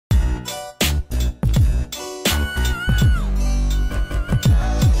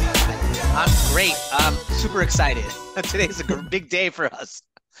I'm super excited. Today's a big day for us.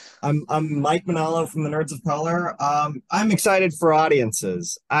 I'm Mike Manalo from the Nerds of Color. I'm excited for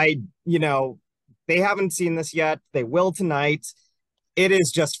audiences. They haven't seen this yet. They will tonight. It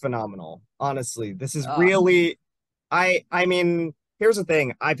is just phenomenal. Honestly, this is Uh, really I mean, here's the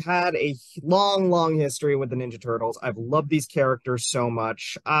thing. I've had a long, long history with the Ninja Turtles. I've loved these characters so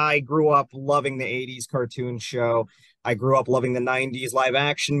much. I grew up loving the 80s cartoon show. I grew up loving the 90s live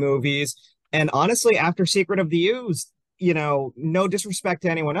action movies. And honestly, after Secret of the Ooze, no disrespect to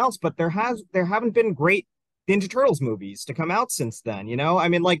anyone else, but there haven't been great Ninja Turtles movies to come out since then, I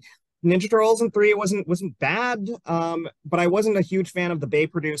mean, like Ninja Turtles in 3 wasn't bad, but I wasn't a huge fan of the Bay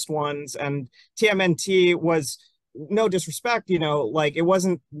produced ones, and TMNT was, no disrespect, like it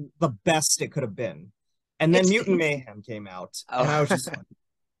wasn't the best it could have been. And then it's Mutant Mayhem came out, and I oh, was just like,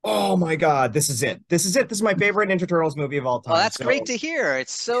 oh my God, this is it. This is it. This is my favorite Ninja Turtles movie of all well, time. that's great So to hear.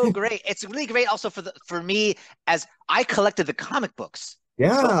 It's so great. It's really great also for me as I collected the comic books. So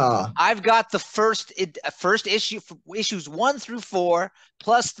yeah, I've got the first issue, issues 1 through 4,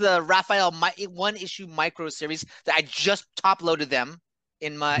 plus the Raphael one issue micro series that I just top loaded them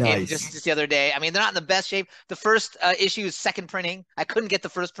in just nice. the other day. I mean, they're not in the best shape. The first issue is second printing. I couldn't get the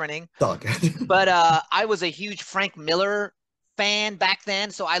first printing. Dog. But I was a huge Frank Miller fan back then,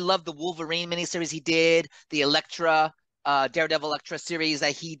 so I loved the Wolverine miniseries he did, the Elektra, Daredevil Elektra series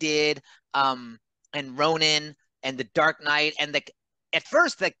that he did, and Ronin and the Dark Knight, and at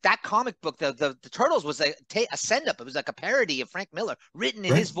first, like that comic book, the Turtles was a send up. It was like a parody of Frank Miller, written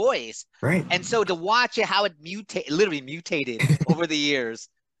in Right, his voice, right. and so to watch it how it literally mutated over the years,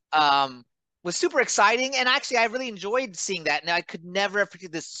 um, was super exciting. And actually, I really enjoyed seeing that. And I could never have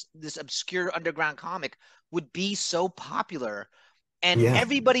predicted this obscure underground comic would be so popular. And Yeah.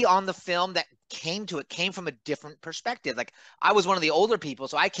 everybody on the film that came to it came from a different perspective. Like I was one of the older people,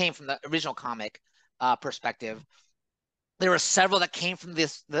 so I came from the original comic perspective. There were several that came from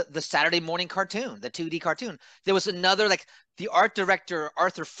the Saturday morning cartoon, the 2D cartoon. There was another, like the art director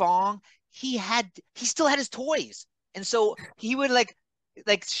Arthur Fong. He still had his toys, and so he would like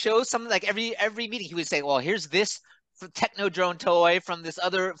show something, like every meeting he would say, well, here's this Technodrome toy from this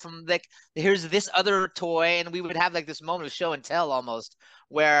other, from like, here's this other toy, and we would have like this moment of show and tell almost,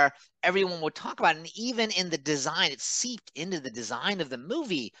 where everyone would talk about it. And even in the design, it seeped into the design of the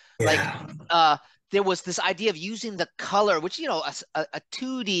movie. Like Yeah. uh there was this idea of using the color, which, a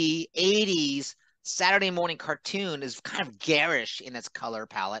 2D 80s Saturday morning cartoon is kind of garish in its color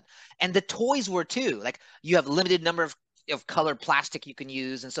palette. And the toys were too. Like you have limited number of colored plastic you can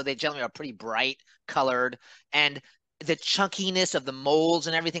use. And so they generally are pretty bright colored. And the chunkiness of the molds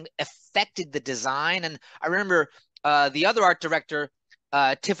and everything affected the design. And I remember the other art director,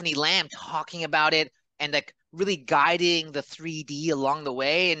 Tiffany Lamb, talking about it and like really guiding the 3D along the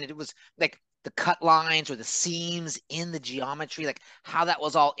way. And it was like the cut lines or the seams in the geometry, like how that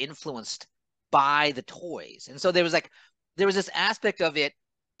was all influenced by the toys. And so there was this aspect of it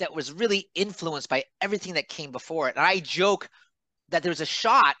that was really influenced by everything that came before it. And I joke that there's a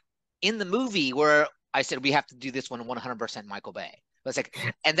shot in the movie where I said we have to do this one 100% Michael Bay. It's like,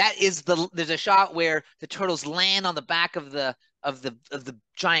 and that is there's a shot where the turtles land on the back of the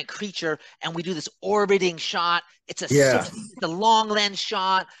giant creature, and we do this orbiting shot. Yeah. It's a long lens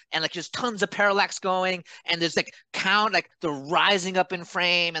shot, and like just tons of parallax going, and there's like like they're rising up in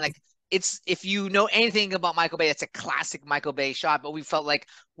frame, and like it's, if you know anything about Michael Bay, it's a classic Michael Bay shot. But we felt like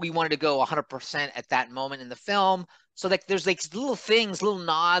we wanted to go 100% at that moment in the film. So like there's like little things, little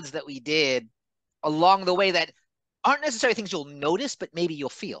nods that we did along the way that aren't necessarily things you'll notice, but maybe you'll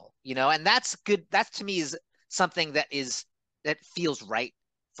feel, and that's good. That to me is something that feels right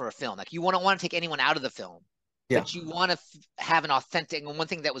for a film. Like you want to take anyone out of the film, Yeah. but you want to have an authentic. And one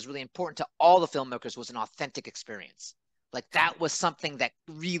thing that was really important to all the filmmakers was an authentic experience. Like that was something that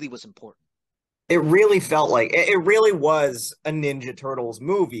really was important. It really felt like it really was a Ninja Turtles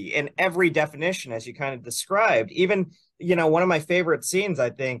movie in every definition, as you kind of described. Even, one of my favorite scenes, I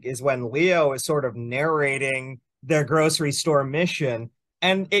think, is when Leo is sort of narrating their grocery store mission,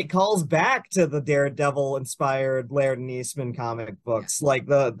 and it calls back to the Daredevil inspired Laird and Eastman comic Yeah. books, like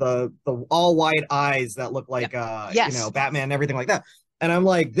the all white eyes that look Yeah. like Yes. Batman and everything like that. And I'm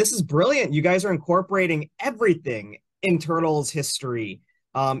like, this is brilliant. You guys are incorporating everything in Turtles history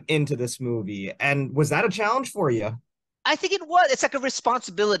into this movie. And was that a challenge for you? I think it was. It's like a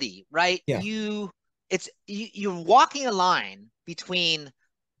responsibility, right? Yeah. You're walking a line between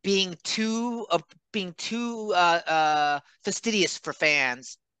being too fastidious for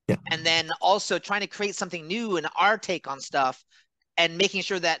fans, Yeah. and then also trying to create something new and our take on stuff, and making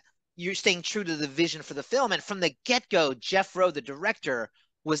sure that you're staying true to the vision for the film. And from the get go, Jeff Rowe, the director,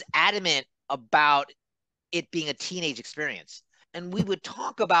 was adamant about it being a teenage experience. And we would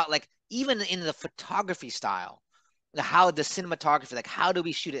talk about, like, even in the photography style, how the cinematography, like, how do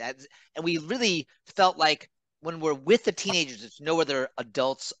we shoot it? And we really felt like when we're with the teenagers, there's no other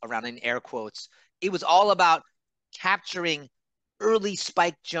adults around, in air quotes. It was all about capturing early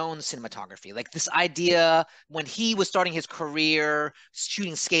Spike Jonze cinematography, like this idea when he was starting his career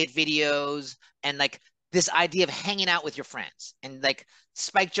shooting skate videos, and like this idea of hanging out with your friends. And like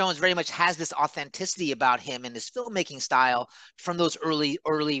Spike Jonze very much has this authenticity about him and his filmmaking style from those early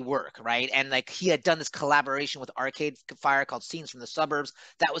work, right? And like he had done this collaboration with Arcade Fire called Scenes from the Suburbs.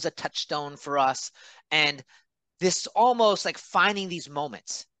 That was a touchstone for us. And this almost like finding these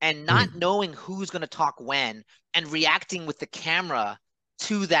moments and not Mm. knowing who's going to talk when, and reacting with the camera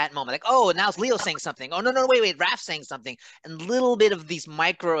to that moment. Like, oh, now it's Leo saying something. Oh, no, wait, Raph's saying something. And little bit of these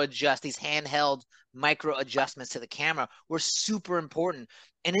these handheld micro adjustments to the camera were super important.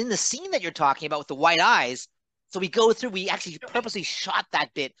 And in the scene that you're talking about with the white eyes, so we actually purposely shot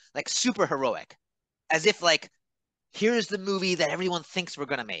that bit like super heroic, as if like, here's the movie that everyone thinks we're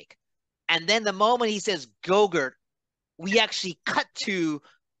going to make. And then the moment he says Gogurt, we actually cut to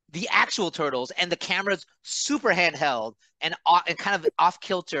the actual turtles, and the camera's super handheld and kind of off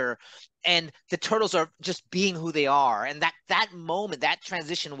kilter, and the turtles are just being who they are. And that moment, that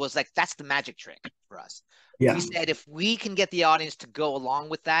transition was like, that's the magic trick for us. Yeah. We said if we can get the audience to go along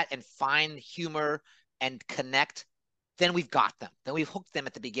with that and find humor and connect, then we've got them. Then we've hooked them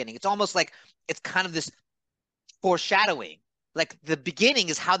at the beginning. It's almost like it's kind of this foreshadowing. Like the beginning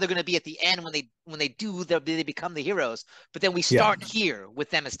is how they're going to be at the end when they become the heroes. But then we Yeah. start here with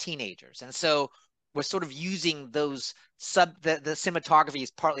them as teenagers, and so we're sort of using those the cinematography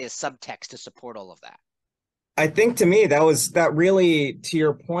is partly a subtext to support all of that. I think to me that really, to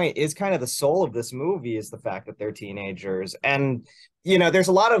your point, is kind of the soul of this movie, is the fact that they're teenagers. And there's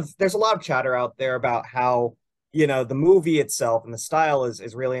a lot of chatter out there about how, the movie itself and the style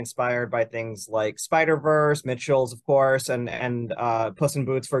is really inspired by things like Spider-Verse, Mitchell's, of course, and Puss in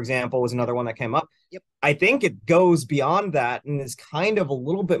Boots, for example, was another one that came up. Yep. I think it goes beyond that and is kind of a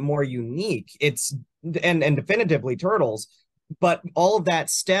little bit more unique. It's and definitively Turtles, but all of that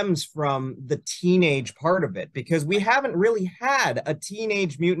stems from the teenage part of it, because we haven't really had a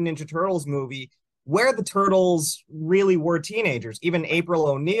teenage Mutant Ninja Turtles movie where the turtles really were teenagers. Even April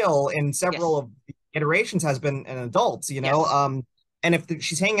O'Neil in several Yes. of the iterations has been an adult, Yes. and if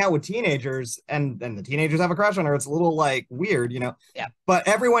she's hanging out with teenagers and the teenagers have a crush on her, it's a little like weird. Yeah. But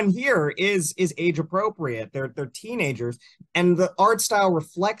everyone here is age appropriate. They're teenagers, and the art style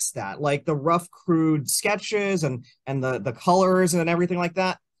reflects that, like the rough, crude sketches and the colors and everything like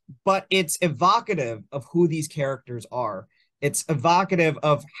that. But it's evocative of who these characters are. It's evocative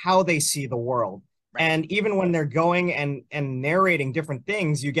of how they see the world. Right. And even when they're going and narrating different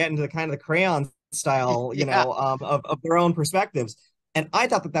things, you get into the kind of the crayon style, Yeah. of their own perspectives. And I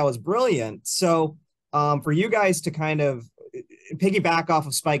thought that was brilliant. So for you guys to kind of piggyback off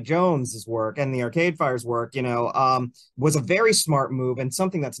of Spike Jonze's work and the Arcade Fire's work, was a very smart move and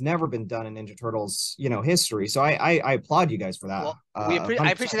something that's never been done in Ninja Turtles, history. So I applaud you guys for that. Well, I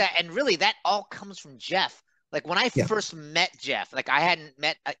 100%. appreciate that, and really that all comes from Jeff. Like when I Yeah, first met Jeff, like I hadn't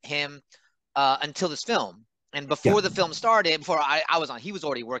met him until this film, and yeah, before the film started, before I was on, he was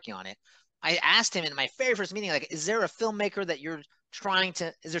already working on it. I asked him in my very first meeting, like, is there a filmmaker that you're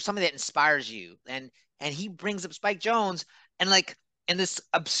is there somebody that inspires you? And he brings up Spike Jonze, and like in this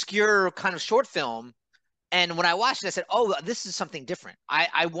obscure kind of short film. And when I watched it, I said, oh, this is something different.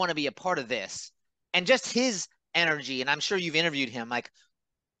 I want to be a part of this. And just his energy, and I'm sure you've interviewed him, like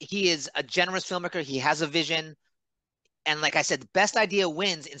he is a generous filmmaker. He has a vision. And like I said, the best idea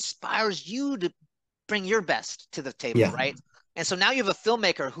wins, inspires you to bring your best to the table, yeah, right? And so now you have a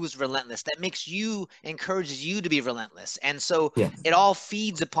filmmaker who's relentless, that makes you, encourages you to be relentless. And so yeah, it all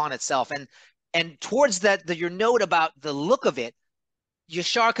feeds upon itself. And towards your note about the look of it,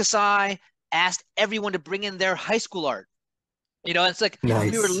 Yashar Kasai asked everyone to bring in their high school art. It's like we were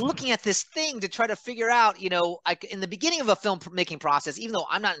nice. looking at this thing to try to figure out, like in the beginning of a film making process, even though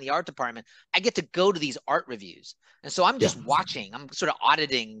I'm not in the art department, I get to go to these art reviews. And so I'm Yeah, just watching, I'm sort of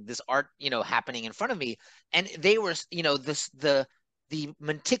auditing this art, happening in front of me. And they were, the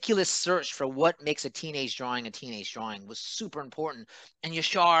meticulous search for what makes a teenage drawing was super important. And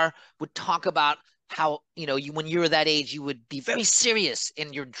Yashar would talk about how, when you were that age, you would be very serious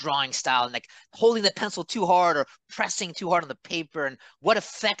in your drawing style and like holding the pencil too hard or pressing too hard on the paper, and what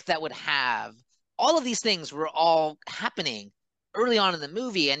effect that would have. All of these things were all happening early on in the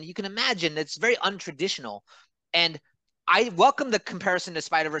movie, and you can imagine it's very untraditional. And I welcome the comparison to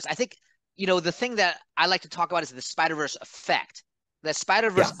Spider-Verse. I think, the thing that I like to talk about is the Spider-Verse effect. That Yeah.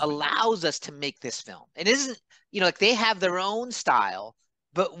 Spider-Verse allows us to make this film. It isn't, like they have their own style,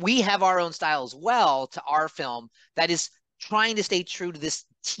 but we have our own style as well to our film that is trying to stay true to this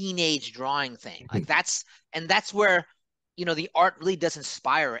teenage drawing thing. Like that's where, the art really does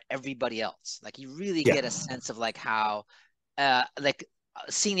inspire everybody else. Like you really Yeah. get a sense of like how,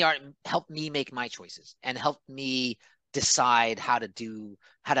 seeing the art helped me make my choices and helped me decide how to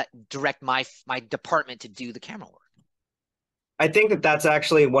direct my department to do the camera work. I think that that's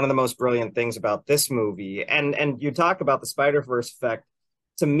actually one of the most brilliant things about this movie. And you talk about the Spider-Verse effect.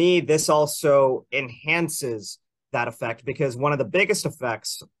 To me, this also enhances that effect because one of the biggest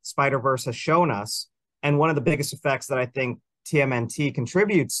effects Spider-Verse has shown us, and one of the biggest effects that I think TMNT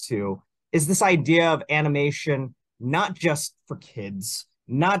contributes to, is this idea of animation not just for kids,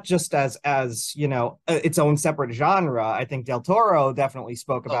 not just as its own separate genre. I think Del Toro definitely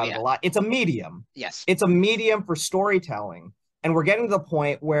spoke Oh about it yeah. a lot. It's a medium. Yes. It's a medium for storytelling. And we're getting to the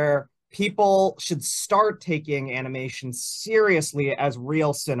point where people should start taking animation seriously as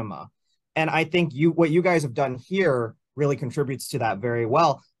real cinema. And I think what you guys have done here really contributes to that very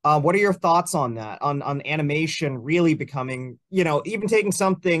well. What are your thoughts on that? On animation really becoming, even taking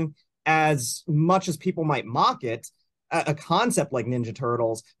something as much as people might mock it, a concept like Ninja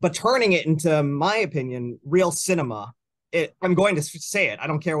Turtles, but turning it into, my opinion, real cinema. I'm going to say it. I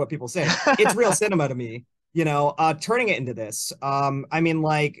don't care what people say. It's real cinema to me. Turning it into this. I mean,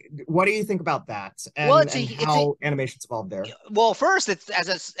 like, what do you think about that, Well, and how animation's evolved there? well, first, it's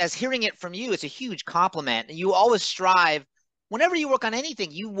as hearing it from you, it's a huge compliment. You always strive, whenever you work on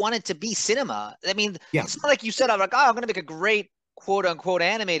anything, you want it to be cinema. I mean, Yeah, it's not like you said, "I'm like, oh, I'm going to make a great quote unquote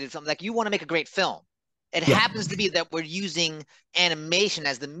animated something." Like you want to make a great film. It yeah, happens to be that we're using animation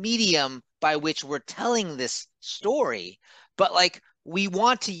as the medium by which we're telling this story, but like we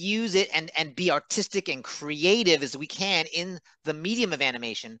want to use it and be artistic and creative as we can in the medium of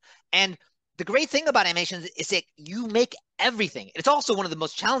animation. And the great thing about animation is that you make everything. It's also one of the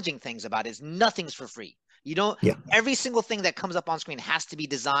most challenging things about it is nothing's for free. You don't, yeah, every single thing that comes up on screen has to be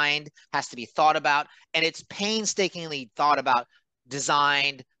designed, has to be thought about, and it's painstakingly thought about,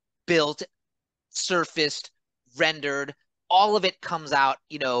 designed, built, surfaced, rendered. All of it comes out,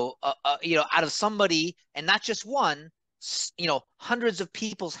 out of somebody, and not just one, hundreds of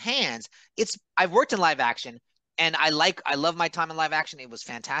people's hands. I've worked in live action, and I love my time in live action. It was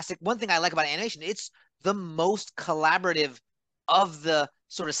fantastic. One thing I like about animation, it's the most collaborative of the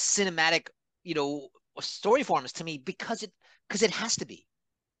sort of cinematic, you know, story forms to me because it has to be.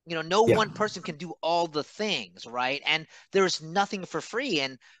 No yeah. one person can do all the things, right? And there's nothing for free.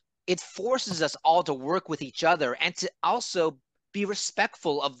 And it forces us all to work with each other and to also be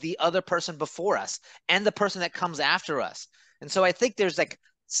respectful of the other person before us and the person that comes after us. And so I think there's like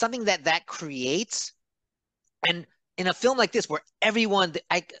something that creates. And in a film like this, where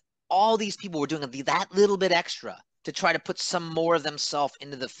all these people were doing that little bit extra to try to put some more of themselves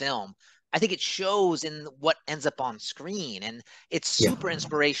into the film, I think it shows in what ends up on screen, and it's Yeah. super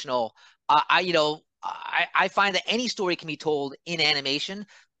inspirational. I find that any story can be told in animation.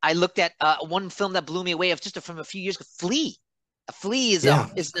 I looked at one film that blew me away from a few years ago, Flea. Flea Yeah.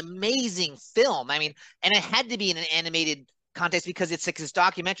 is an amazing film. I mean, and it had to be in an animated context because it's like this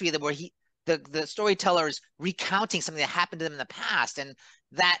documentary that where the storyteller is recounting something that happened to them in the past, and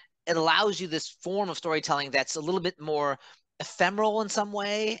that it allows you this form of storytelling that's a little bit more ephemeral in some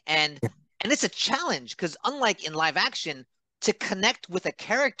way, and it's a challenge because unlike in live action, to connect with a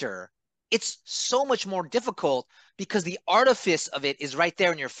character, it's so much more difficult because the artifice of it is right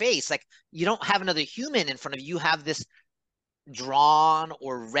there in your face. Like you don't have another human in front of you. You have this drawn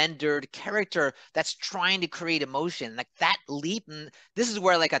or rendered character that's trying to create emotion, like that leap. And this is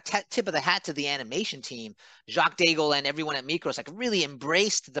where like a tip of the hat to the animation team, Jacques Daigle and everyone at Micros, like really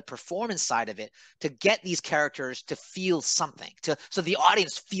embraced the performance side of it to get these characters to feel something, so the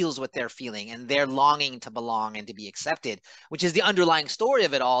audience feels what they're feeling and they're longing to belong and to be accepted, which is the underlying story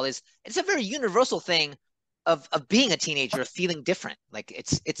of it all. Is it's a very universal thing of being a teenager, of feeling different. Like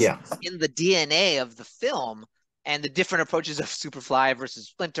it's Yeah. in the DNA of the film, and the different approaches of Superfly versus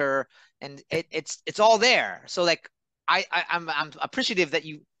Splinter, and it's all there. So like I'm appreciative that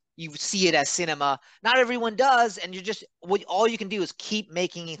you see it as cinema. Not everyone does, and all you can do is keep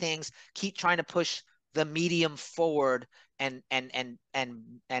making things, keep trying to push the medium forward, and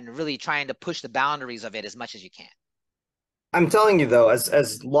really trying to push the boundaries of it as much as you can. I'm telling you though,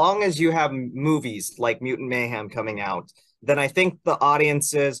 as long as you have movies like Mutant Mayhem coming out, then I think the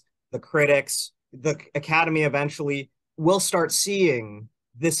audiences, the critics, the Academy eventually will start seeing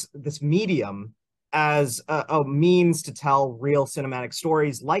this medium as a means to tell real cinematic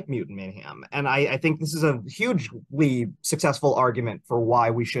stories like Mutant Mayhem. And I think this is a hugely successful argument for why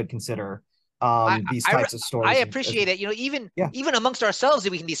we should consider I, these I types of I stories as appreciate it. You know, even yeah, even amongst ourselves,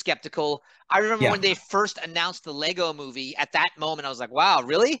 we can be skeptical. I remember yeah, when they first announced the Lego movie. At that moment, I was like, "Wow,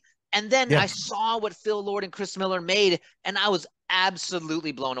 really?" And then yeah. I saw what Phil Lord and Chris Miller made, and I was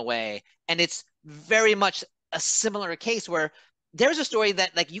absolutely blown away. And it's very much a similar case where there's a story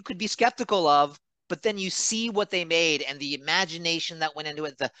that like you could be skeptical of, but then you see what they made and the imagination that went into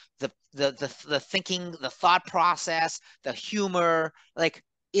it, the thinking, the thought process, the humor, like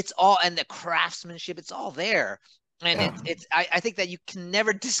it's all and the craftsmanship, it's all there. And Yeah. I think that you can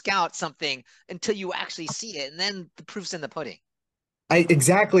never discount something until you actually see it, and then the proof's in the pudding.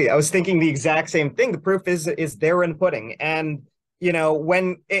 Exactly. I was thinking the exact same thing. The proof is there in the pudding. And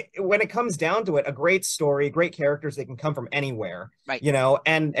when it comes down to it, a great story, great characters, they can come from anywhere, Right.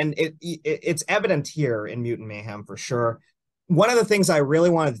 and it's evident here in Mutant Mayhem for sure. One of the things I really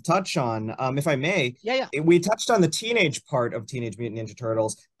wanted to touch on, if I may, Yeah, yeah. we touched on the teenage part of Teenage Mutant Ninja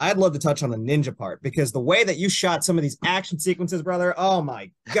Turtles. I'd love to touch on the ninja part because the way that you shot some of these action sequences, brother, oh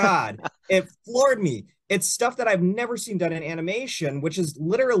my God, it floored me. It's stuff that I've never seen done in animation, which is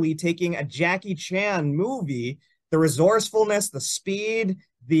literally taking a Jackie Chan movie, the resourcefulness, the speed,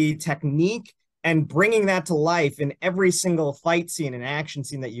 the technique, and bringing that to life in every single fight scene and action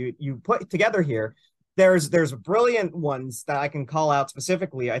scene that you put together here. There's brilliant ones that I can call out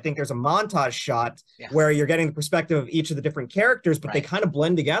specifically. I think there's a montage shot Yeah. where you're getting the perspective of each of the different characters, but they Right. kind of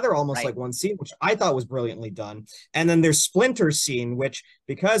blend together almost Right. like one scene, which I thought was brilliantly done. And then there's Splinter's scene, which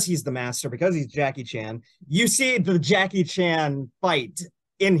because he's the master, because he's Jackie Chan, you see the Jackie Chan fight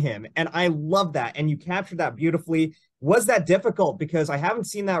in him. And I love that. And you captured that beautifully. Was that difficult? Because I haven't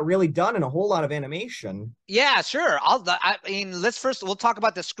seen that really done in a whole lot of animation. Yeah, sure. I mean, we'll talk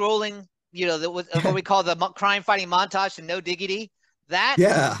about the scrolling, what we call the crime fighting montage to No Diggity. That,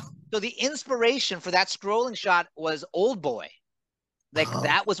 Yeah. so the inspiration for that scrolling shot was Old Boy. Like Oh,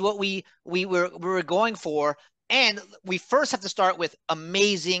 that was what we were going for. And we first have to start with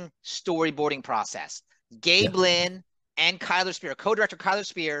amazing storyboarding process. yeah. Gabe Lynn and Kyler Spear, co-director Kyler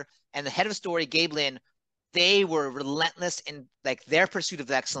Spear, and the head of story, Gabe Lynn, they were relentless in like their pursuit of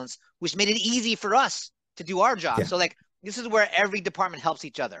excellence, which made it easy for us to do our job. Yeah. So like this is where every department helps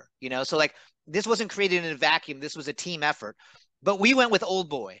each other, you know. So like this wasn't created in a vacuum. This was a team effort. But we went with Old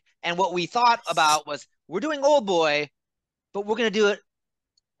Boy. And what we thought about was we're doing Old Boy, but we're going to do it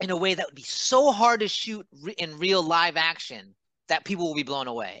in a way that would be so hard to shoot in real live action that people will be blown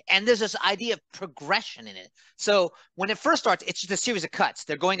away. And there's this idea of progression in it. So when it first starts, it's just a series of cuts.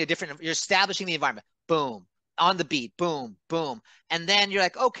 They're going to different, you're establishing the environment. Boom. On the beat, boom, boom. And then you're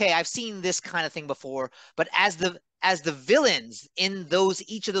like, okay, I've seen this kind of thing before. But as the villains in those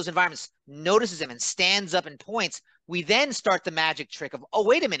each of those environments notices them and stands up and points, we then start the magic trick of, oh,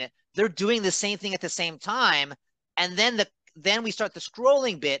 wait a minute, they're doing the same thing at the same time. And then we start the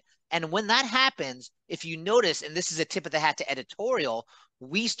scrolling bit. And when that happens, if you notice, and this is a tip of the hat to editorial,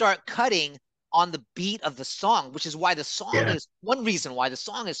 we start cutting on the beat of the song, which is why the song Yeah. is one reason why the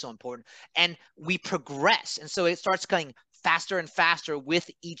song is so important. And we progress. And so it starts cutting faster and faster with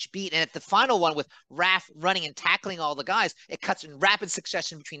each beat. And at the final one with Raph running and tackling all the guys, it cuts in rapid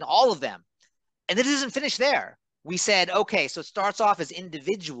succession between all of them. And it doesn't finish there. We said, okay, so it starts off as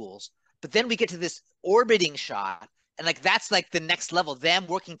individuals, but then we get to this orbiting shot. And like that's like the next level, them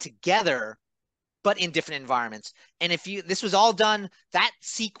working together, but in different environments. And if you this was all done, that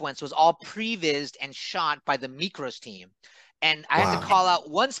sequence was all prevised and shot by the Mikros team. And I have to Wow. call out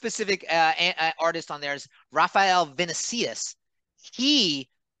one specific artist on there is Rafael Vinicius. He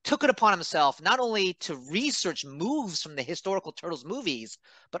took it upon himself not only to research moves from the historical Turtles movies,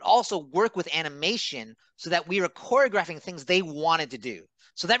 but also work with animation so that we were choreographing things they wanted to do.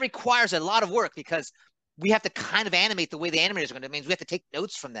 So that requires a lot of work because we have to kind of animate the way the animators are going to. It means we have to take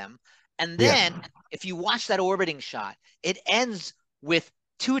notes from them. And Yeah. then if you watch that orbiting shot, it ends with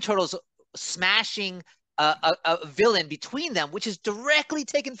two turtles smashing a villain between them, which is directly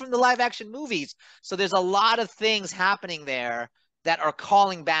taken from the live action movies. So there's a lot of things happening there that are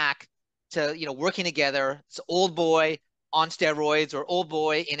calling back to, working together. It's Old Boy on steroids or Old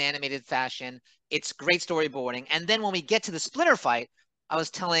Boy in animated fashion. It's great storyboarding. And then when we get to the Splinter fight, I was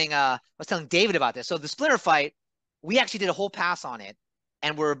telling David about this. So the Splinter fight, we actually did a whole pass on it,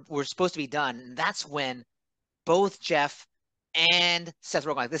 and we're supposed to be done. And that's when both Jeff and Seth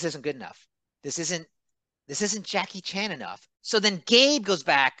Rogen like, this isn't good enough. This isn't Jackie Chan enough. So then Gabe goes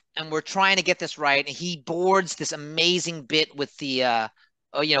back and we're trying to get this right. And he boards this amazing bit with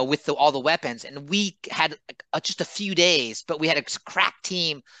with all the weapons. And we had just a few days, but we had a crack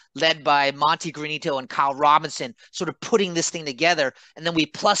team led by Monty Granito and Kyle Robinson, sort of putting this thing together. And then we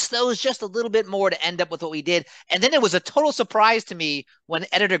plus those just a little bit more to end up with what we did. And then it was a total surprise to me when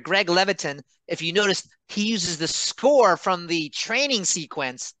editor Greg Leviton, if you noticed, he uses the score from the training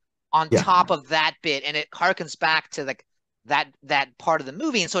sequence on top of that bit, and it harkens back to like that part of the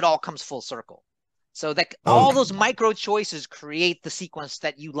movie, and so it all comes full circle. So that all those micro choices create the sequence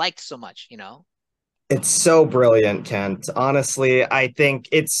that you liked so much, It's so brilliant, Kent. Honestly, I think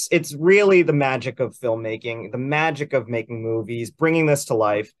it's really the magic of filmmaking, the magic of making movies, bringing this to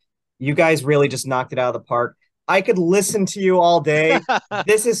life. You guys really just knocked it out of the park. I could listen to you all day.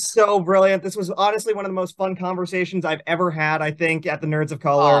 This is so brilliant. This was honestly one of the most fun conversations I've ever had, I think, at the Nerds of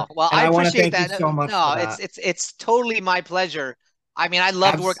Color. Oh, well, And I I want to appreciate thank that. you so much No, for that. it's totally my pleasure. I mean, I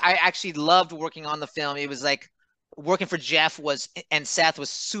actually loved working on the film. It was like working for Jeff and Seth was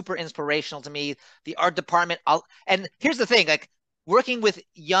super inspirational to me. The art department, and here's the thing, like working with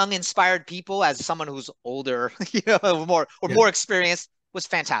young, inspired people as someone who's older, more experienced was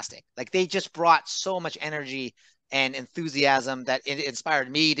fantastic. Like they just brought so much energy and enthusiasm that it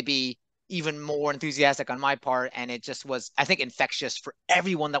inspired me to be even more enthusiastic on my part. And it just was, I think, infectious for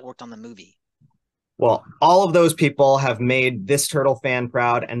everyone that worked on the movie. Well, all of those people have made this Turtle fan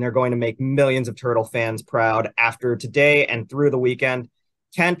proud, and they're going to make millions of Turtle fans proud after today and through the weekend.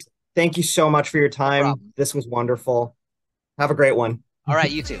 Kent, thank you so much for your No time. problem. This was wonderful. Have a great one. All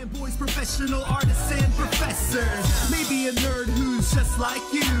right, you too. Boys, professional artists and professors. Maybe a nerd who's just like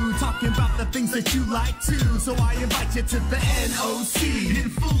you, talking about the things that you like too. So I invite you to the NOC.